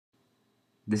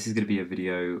This is going to be a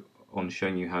video on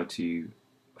showing you how to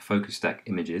focus stack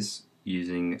images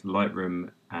using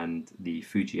Lightroom and the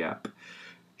Fuji app,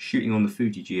 shooting on the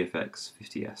Fuji GFX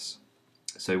 50s.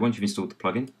 So once you've installed the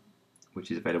plugin,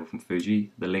 which is available from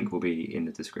Fuji, the link will be in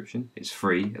the description. It's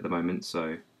free at the moment,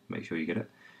 so make sure you get it.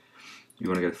 You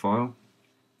want to go to File,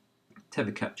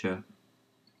 Tether Capture,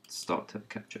 Start Tether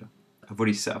Capture. I've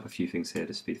already set up a few things here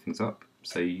to speed things up.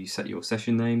 So you set your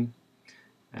session name,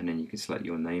 and then you can select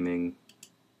your naming.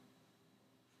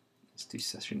 Let's do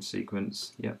session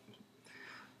sequence, yep.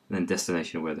 And then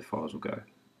destination of where the files will go,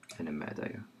 and then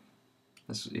metadata.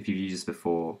 If you've used this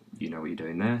before, you know what you're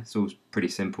doing there. It's all pretty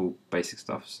simple, basic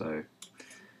stuff. So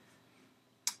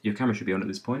your camera should be on at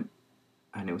this point,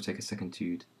 and it will take a second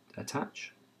to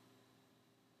attach.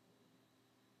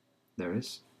 There it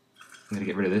is. I'm going to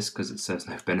get rid of this because it serves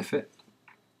no benefit.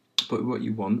 But what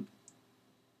you want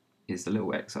is the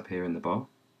little X up here in the bar,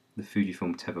 the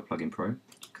Fujifilm Tether Plugin Pro.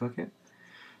 Click it.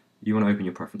 You want to open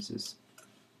your preferences.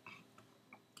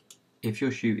 If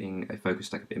you're shooting a focus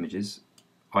stack of images,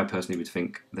 I personally would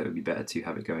think that it would be better to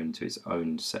have it go into its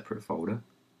own separate folder.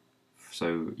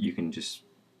 So you can just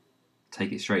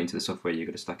take it straight into the software you're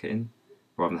going to stack it in,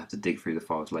 rather than have to dig through the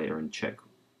files later and check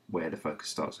where the focus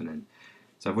starts and ends.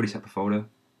 So I've already set up a folder,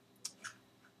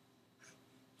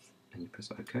 and you press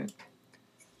OK.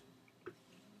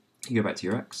 You go back to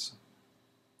your X,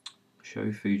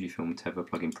 show Fujifilm Tether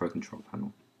Plugin Pro Control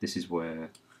Panel. This is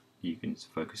where you can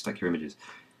focus stack your images.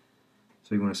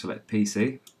 So you want to select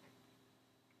PC,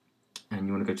 and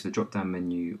you want to go to the drop down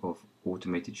menu of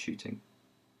automated shooting.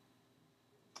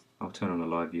 I'll turn on a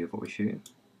live view of what we're shooting,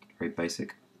 very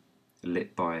basic,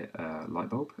 lit by a light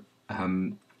bulb.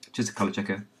 Just a color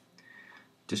checker,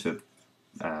 just for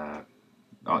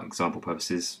example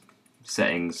purposes.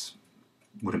 Settings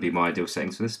wouldn't be my ideal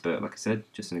settings for this, but like I said,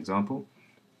 just an example.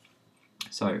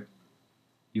 So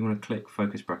you want to click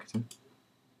focus bracketing,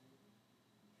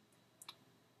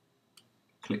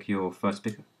 click your first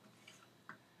picker.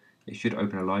 It should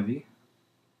open a live view.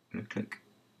 I'm going to click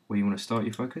where you want to start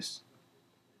your focus.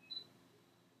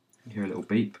 You hear a little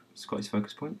beep, it's got its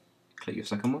focus point. Click your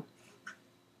second one.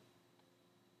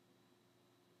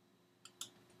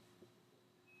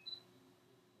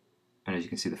 And as you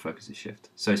can see, the focus is shift.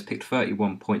 So it's picked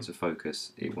 31 points of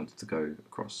focus it wanted to go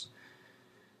across.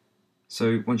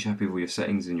 So once you're happy with all your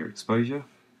settings and your exposure,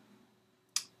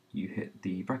 you hit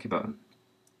the bracket button.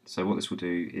 So what this will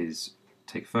do is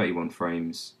take 31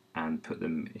 frames and put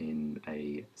them in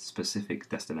a specific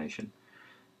destination.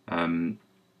 And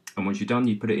once you're done,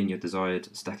 you put it in your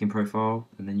desired stacking profile,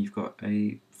 and then you've got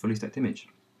a fully stacked image.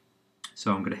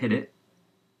 So I'm going to hit it,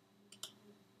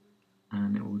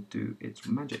 and it will do its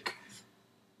magic.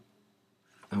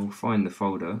 I will find the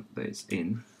folder that it's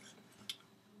in.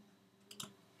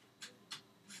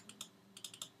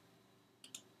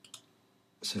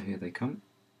 So here they come.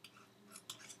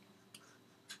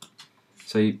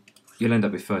 So you'll end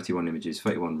up with 31 images,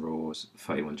 31 RAWs,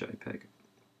 31 JPEG.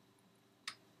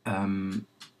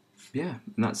 Yeah,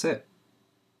 and that's it.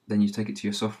 Then you take it to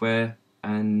your software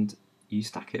and you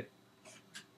stack it.